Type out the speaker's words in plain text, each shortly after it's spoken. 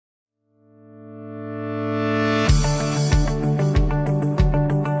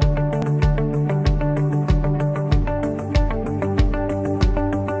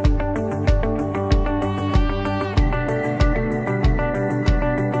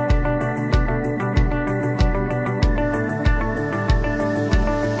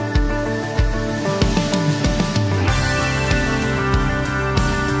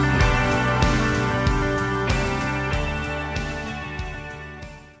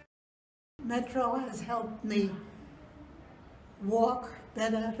Metro has helped me walk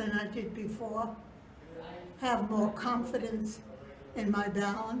better than I did before, have more confidence in my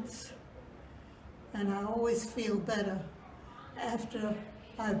balance, and I always feel better after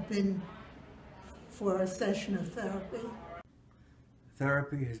I've been for a session of therapy.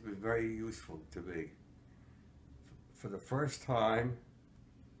 Therapy has been very useful to me. For the first time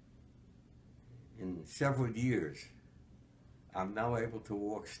in several years, I'm now able to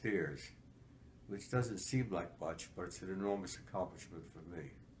walk stairs, which doesn't seem like much, but it's an enormous accomplishment for me.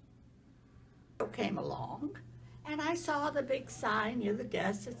 Came along, and I saw the big sign near the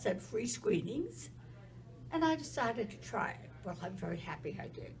desk that said free screenings, and I decided to try it. Well, I'm very happy I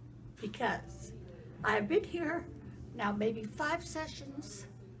did, because I've been here now maybe 5 sessions,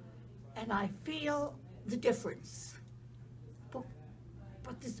 and I feel the difference.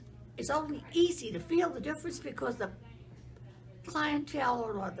 But it's only easy to feel the difference because the clientele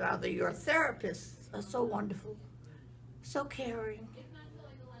or rather your therapists are so wonderful, so caring,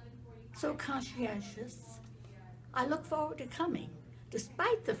 so conscientious. I look forward to coming,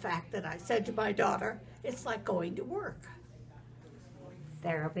 despite the fact that I said to my daughter, it's like going to work.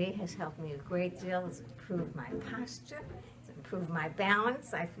 Therapy has helped me a great deal. It's improved my posture, it's improved my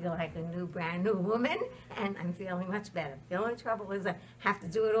balance. I feel like a brand new woman, and I'm feeling much better. The only trouble is I have to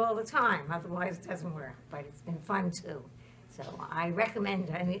do it all the time, otherwise it doesn't work, but it's been fun too. So I recommend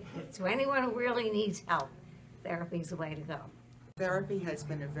to anyone who really needs help, therapy is the way to go. Therapy has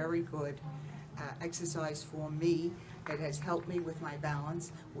been a very good exercise for me. It has helped me with my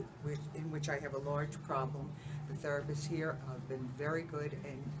balance, in which I have a large problem. The therapists here have been very good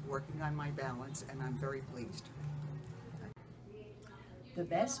in working on my balance, and I'm very pleased. The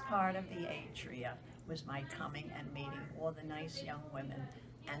best part of the Atria was my coming and meeting all the nice young women,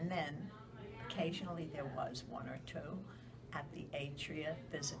 and then occasionally there was 1 or 2 at the Atria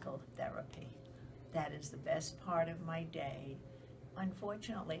physical therapy. That is the best part of my day.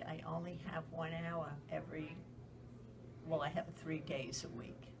 Unfortunately, I only have 1 hour I have 3 days a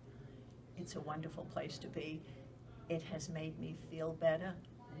week. It's a wonderful place to be. It has made me feel better,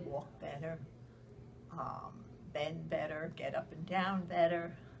 walk better, bend better, get up and down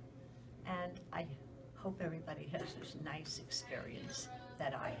better, and I hope everybody has this nice experience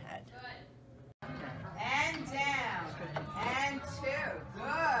that I had. And down, and 2,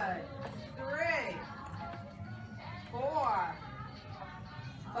 good.